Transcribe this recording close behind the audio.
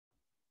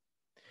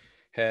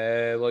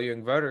Hello,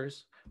 young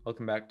voters.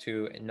 Welcome back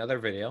to another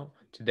video.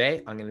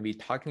 Today, I'm going to be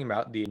talking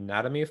about The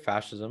Anatomy of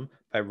Fascism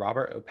by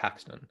Robert O.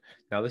 Paxton.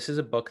 Now, this is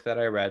a book that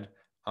I read,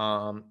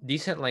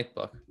 decent length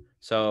book.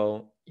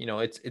 So,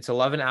 it's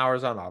 11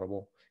 hours on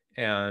Audible.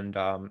 And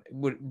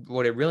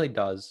what it really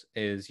does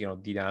is,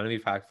 The Anatomy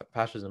of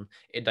Fascism,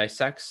 it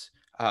dissects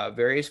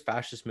various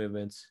fascist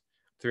movements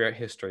throughout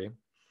history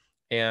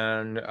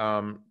and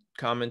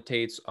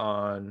commentates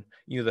on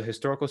the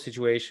historical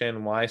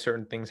situation, why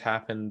certain things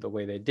happened the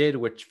way they did,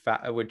 which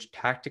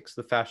tactics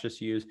the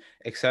fascists use,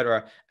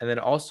 etc. And then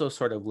also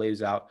sort of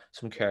lays out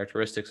some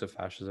characteristics of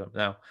fascism.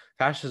 Now,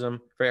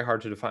 fascism very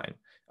hard to define.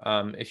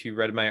 If you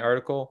read my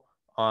article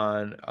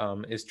on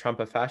is Trump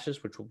a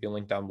fascist, which will be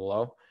linked down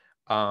below,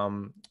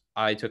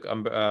 I took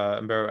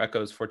Umberto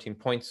Eco's 14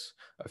 points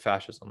of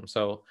fascism.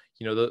 So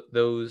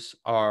those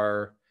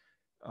are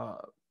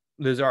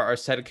a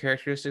set of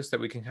characteristics that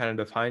we can kind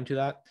of define to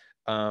that,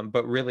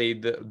 but really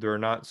they're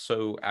not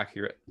so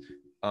accurate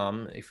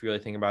if you really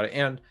think about it.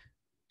 And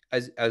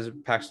as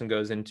Paxton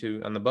goes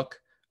into on the book,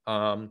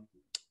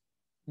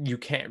 you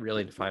can't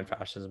really define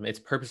fascism. It's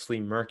purposely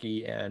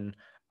murky and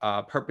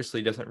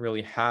purposely doesn't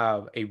really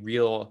have a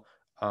real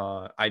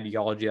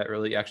ideology that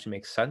really actually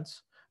makes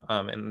sense.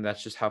 And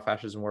that's just how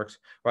fascism works.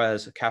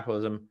 Whereas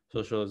capitalism,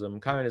 socialism,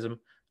 communism,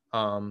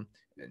 other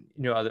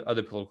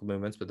political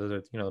movements, but those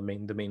are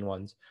the main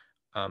ones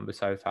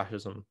besides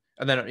fascism.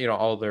 And then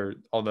all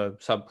the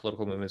sub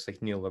political movements like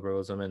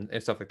neoliberalism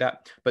and stuff like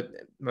that. But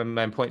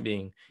my point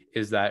being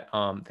is that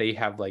they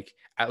have like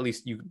at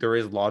least there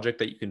is logic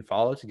that you can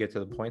follow to get to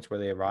the points where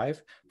they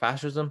arrive.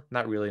 Fascism,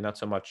 not really, not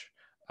so much.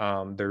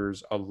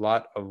 There's a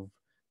lot of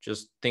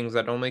just things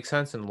that don't make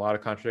sense and a lot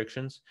of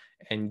contradictions,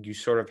 and you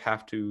sort of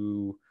have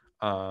to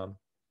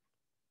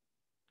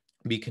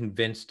be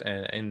convinced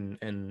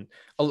and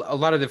a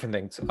lot of different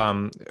things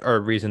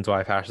are reasons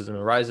why fascism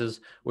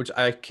arises, which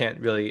I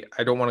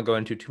don't want to go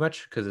into too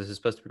much because this is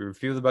supposed to be a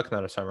review of the book,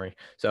 not a summary.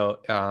 So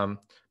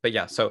but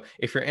yeah, so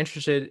if you're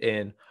interested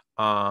in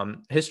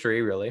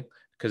history, really,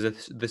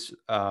 because this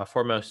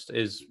foremost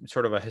is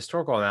sort of a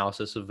historical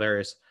analysis of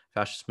various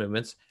fascist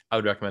movements, I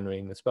would recommend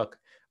reading this book.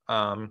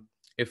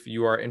 If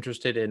you are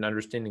interested in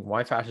understanding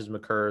why fascism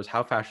occurs,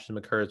 how fascism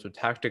occurs, what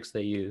tactics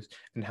they use,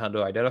 and how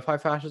to identify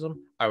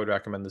fascism, I would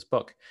recommend this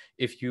book.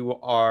 If you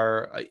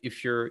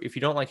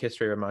don't like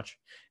history very much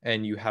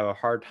and you have a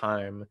hard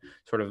time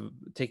sort of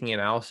taking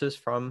analysis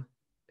from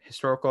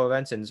historical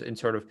events and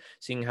sort of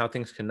seeing how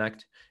things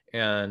connect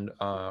and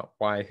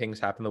why things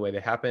happen the way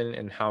they happen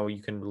and how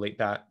you can relate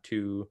that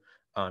to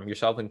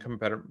yourself and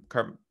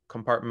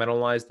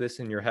compartmentalize this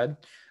in your head,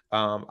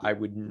 I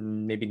would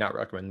maybe not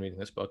recommend reading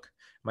this book.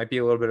 Might be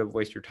a little bit of a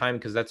waste of your time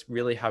because that's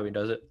really how he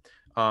does it.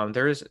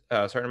 There is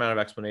a certain amount of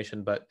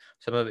explanation, but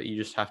some of it you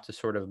just have to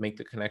sort of make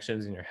the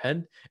connections in your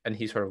head, and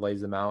he sort of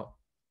lays them out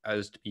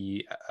as to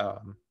be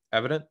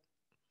evident.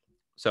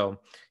 So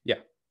yeah,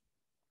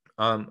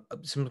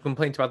 some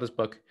complaints about this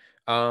book.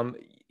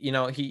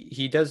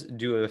 He does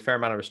do a fair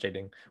amount of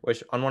restating,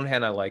 which on one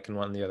hand I like, and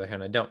on the other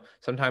hand I don't.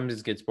 Sometimes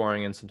it gets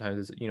boring, and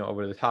sometimes it's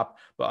over the top.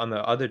 But on the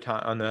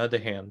other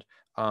hand,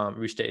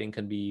 restating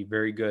can be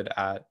very good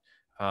at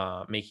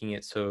making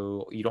it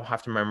so you don't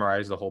have to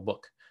memorize the whole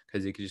book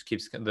because it just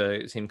keeps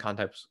the same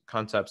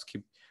concepts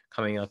keep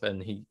coming up.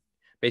 And he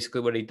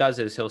basically what he does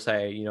is he'll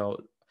say,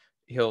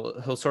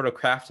 he'll sort of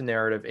craft a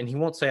narrative, and he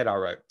won't say it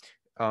outright.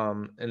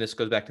 And this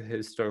goes back to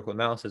his historical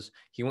analysis.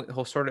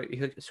 He'll sort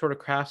of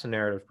crafts a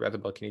narrative throughout the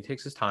book, and he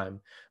takes his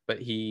time, but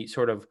he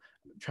sort of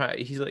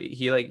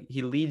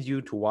he leads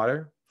you to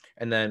water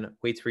and then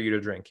waits for you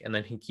to drink, and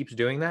then he keeps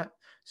doing that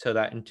so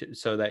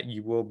that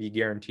you will be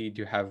guaranteed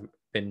to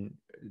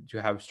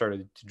have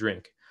started to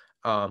drink.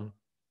 So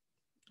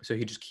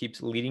he just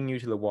keeps leading you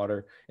to the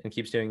water and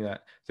keeps doing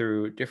that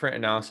through different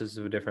analysis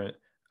of different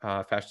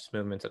fascist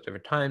movements at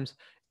different times,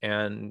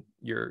 and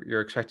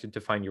you're expected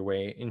to find your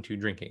way into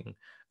drinking.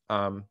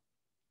 So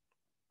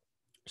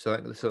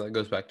that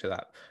goes back to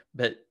that.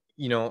 But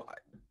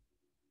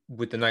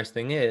what the nice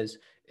thing is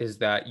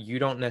that you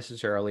don't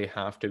necessarily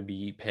have to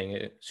be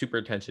paying super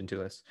attention to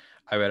this.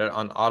 I read it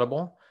on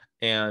Audible,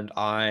 and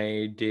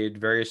I did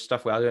various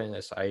stuff while doing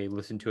this. I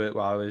listened to it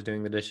while I was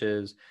doing the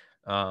dishes,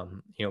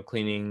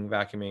 cleaning,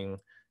 vacuuming,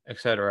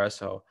 etc.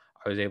 So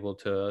I was able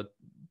to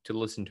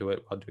listen to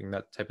it while doing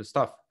that type of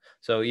stuff.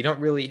 So you don't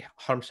really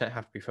 100%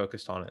 have to be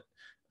focused on it,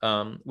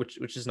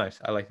 which is nice.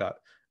 I like that.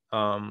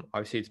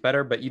 Obviously it's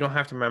better, but you don't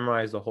have to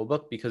memorize the whole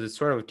book because it's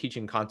sort of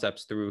teaching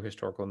concepts through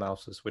historical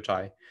analysis, which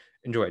I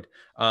enjoyed.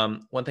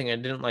 One thing I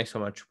didn't like so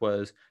much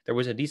was there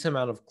was a decent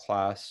amount of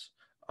class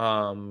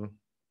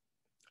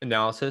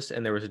analysis,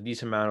 and there was a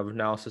decent amount of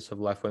analysis of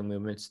left-wing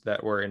movements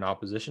that were in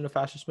opposition to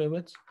fascist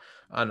movements.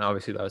 And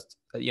obviously that's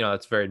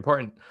very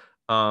important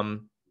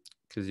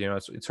because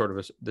it's sort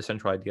of the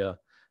central idea,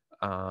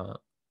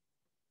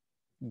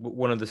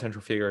 one of the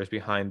central figures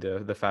behind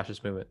the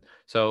fascist movement.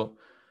 So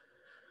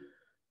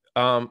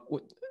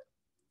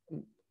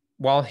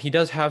while he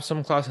does have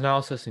some class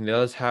analysis and he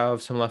does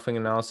have some left-wing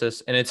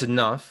analysis, and it's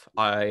enough,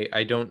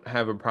 I don't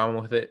have a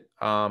problem with it.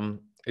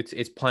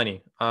 it's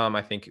plenty.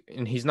 I think,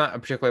 and he's not a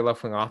particularly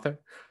left-wing author,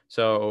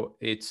 so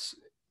it's,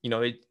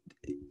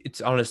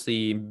 it's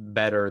honestly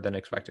better than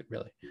expected,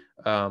 really.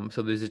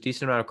 So there's a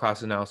decent amount of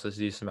class analysis, a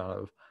decent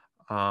amount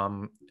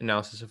of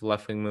analysis of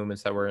left-wing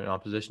movements that were in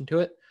opposition to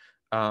it.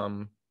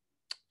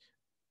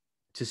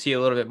 To see a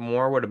little bit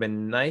more would have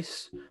been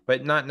nice,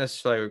 but not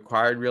necessarily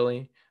required,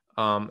 really,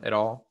 at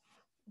all.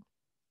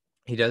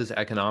 He does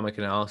economic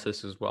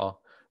analysis as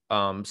well.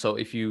 So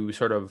if you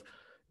sort of,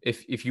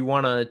 if you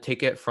want to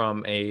take it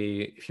from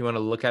if you want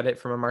to look at it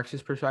from a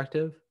Marxist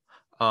perspective,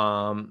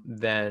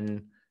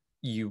 then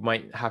you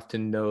might have to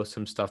know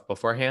some stuff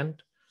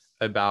beforehand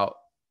about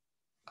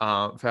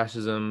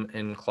fascism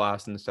and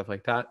class and stuff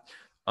like that.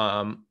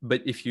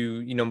 But if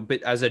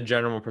but as a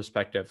general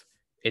perspective,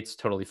 it's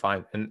totally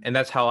fine, and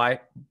that's how I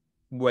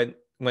went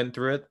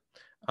through it,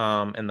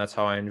 and that's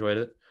how I enjoyed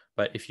it.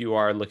 But if you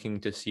are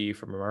looking to see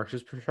from a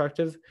Marxist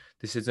perspective,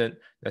 this isn't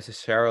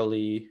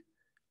necessarily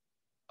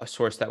a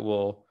source that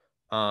will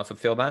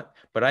fulfill that.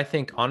 But I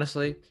think,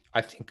 honestly,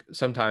 I think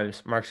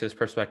sometimes Marxist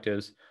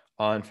perspectives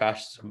on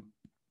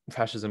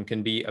fascism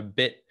can be a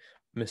bit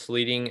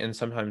misleading, and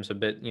sometimes a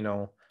bit,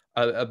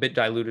 a bit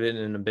diluted,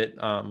 and a bit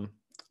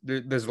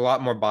there's a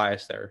lot more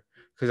bias there,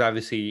 because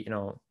obviously,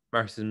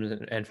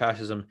 Marxism and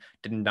fascism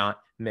did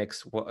not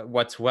mix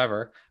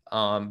whatsoever.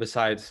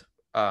 Besides,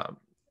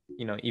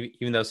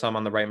 even though some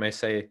on the right may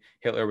say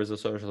Hitler was a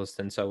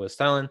socialist and so was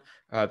Stalin,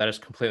 that is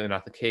completely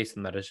not the case,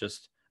 and that is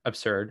just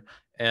absurd.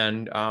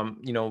 And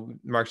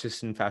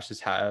Marxists and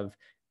fascists have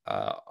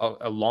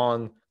a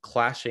long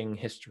clashing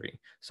history.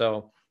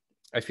 So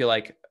I feel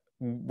like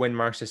when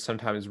Marxists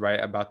sometimes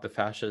write about the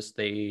fascists,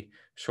 they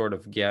sort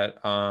of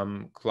get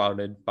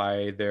clouded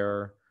by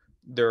their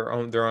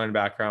own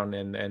background,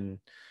 and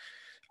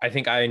I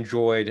think I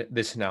enjoyed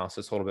this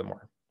analysis a little bit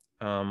more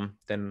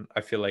than I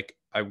feel like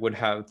I would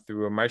have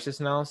through a Marxist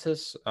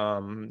analysis.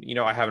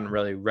 I haven't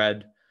really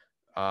read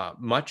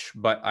much,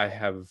 but I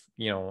have,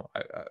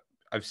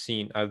 I've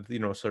seen, I've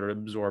sort of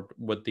absorbed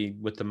what the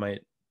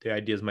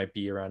ideas might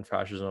be around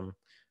fascism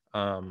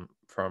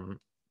from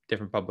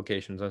different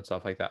publications and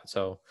stuff like that.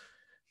 So,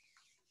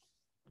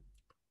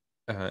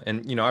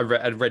 and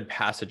I've read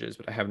passages,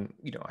 but I haven't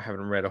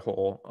read a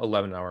whole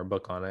 11-hour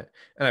book on it,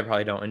 and I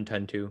probably don't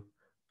intend to,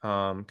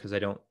 because I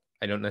don't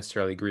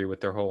necessarily agree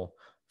with their whole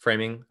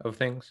framing of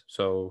things.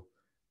 So,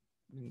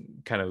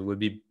 kind of would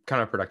be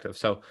counterproductive.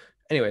 So,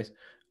 anyways,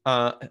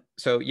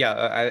 so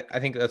yeah, I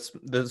think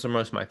those are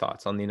most of my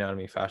thoughts on the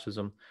anatomy of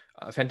fascism.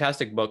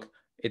 Fantastic book.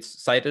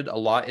 It's cited a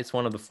lot. It's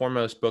one of the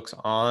foremost books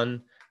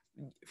on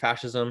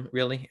fascism,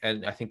 really.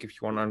 And I think if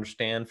you want to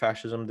understand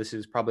fascism, this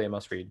is probably a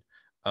must read.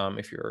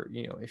 If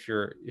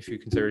you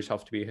consider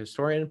yourself to be a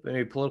historian,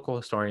 maybe a political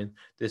historian,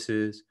 this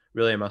is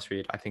really a must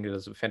read. I think it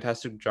does a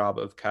fantastic job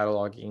of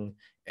cataloging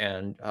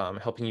and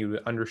helping you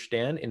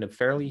understand in a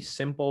fairly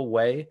simple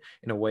way,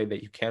 in a way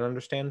that you can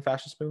understand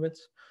fascist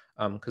movements,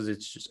 because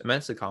it's just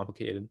immensely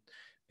complicated.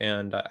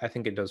 And I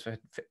think it does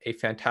a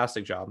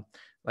fantastic job.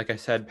 Like I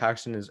said,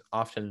 Paxton is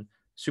often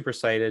super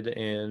cited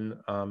in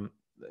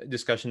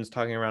discussions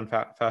talking around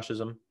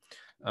fascism.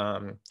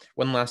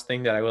 One last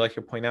thing that I would like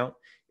to point out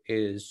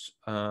is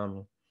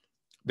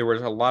there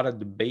was a lot of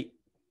debate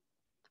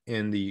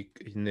in the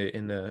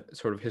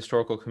sort of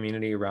historical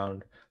community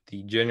around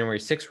the January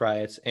 6th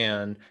riots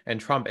and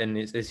Trump, and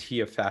is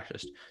he a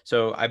fascist?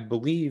 So I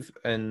believe,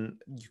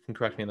 and you can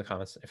correct me in the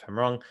comments if I'm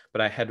wrong,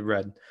 but I had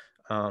read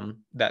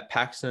that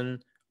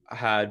Paxton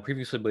had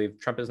previously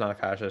believed Trump is not a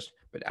fascist,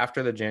 but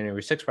after the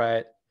January 6th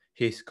riot,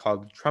 he's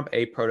called Trump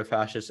a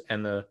proto-fascist,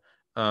 and the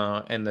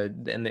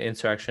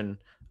insurrection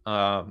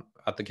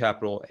at the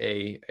Capitol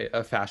a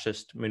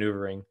fascist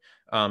maneuvering.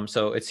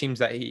 So it seems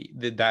that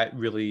that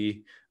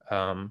really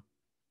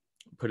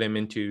put him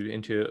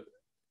into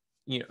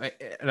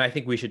and I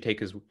think we should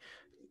take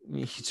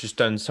he's just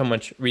done so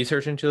much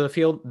research into the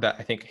field that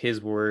I think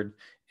his word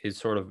is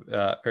sort of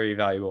very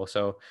valuable.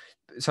 So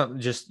something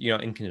just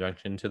in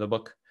conjunction to the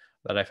book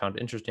that I found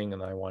interesting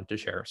and that I wanted to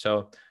share.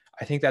 So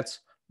I think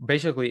that's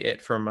basically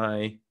it for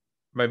my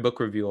book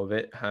review of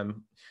it.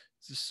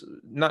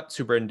 Not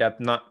super in depth,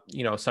 not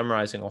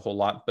summarizing a whole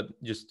lot, but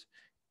just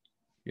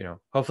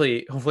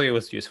hopefully it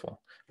was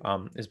useful.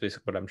 Is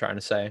basically what I'm trying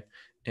to say.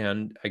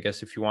 And I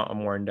guess if you want a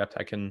more in depth,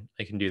 I can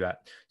do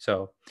that.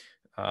 So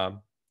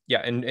yeah,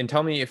 and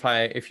tell me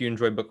if you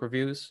enjoy book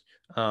reviews,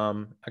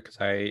 because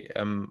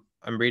I'm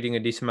reading a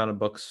decent amount of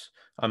books.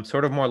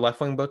 Sort of more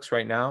left-wing books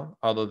right now,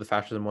 although the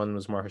fascism one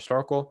was more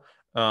historical.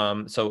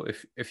 So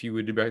if you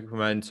would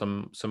recommend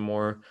some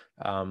more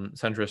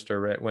centrist or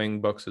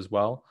right-wing books as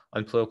well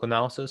on political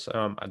analysis,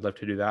 I'd love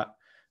to do that.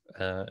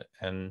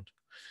 And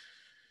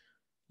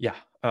yeah,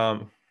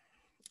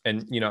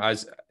 and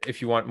as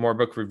if you want more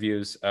book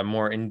reviews, a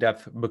more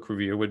in-depth book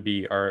review would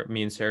be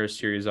me and Sarah's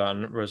series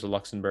on Rosa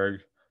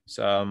Luxemburg's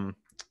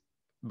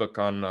book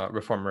on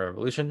Reform and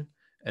Revolution,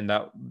 and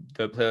that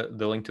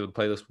the link to the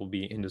playlist will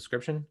be in the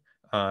description.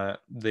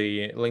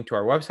 The link to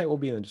our website will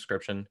be in the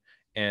description,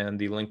 and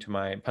the link to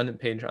my pundit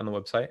page on the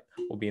website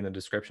will be in the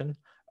description.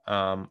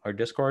 Our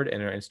Discord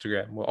and our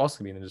Instagram will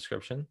also be in the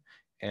description.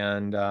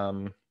 and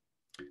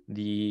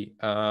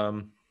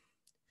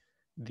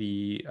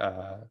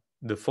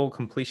the full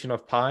completion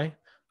of pi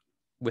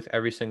with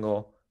every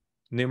single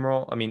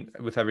numeral, I mean,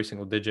 with every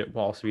single digit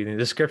will also be in the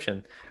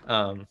description.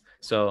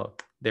 So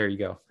there you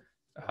go.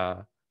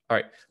 All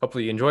right,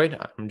 hopefully you enjoyed.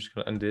 I'm just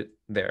going to end it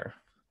there.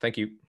 Thank you.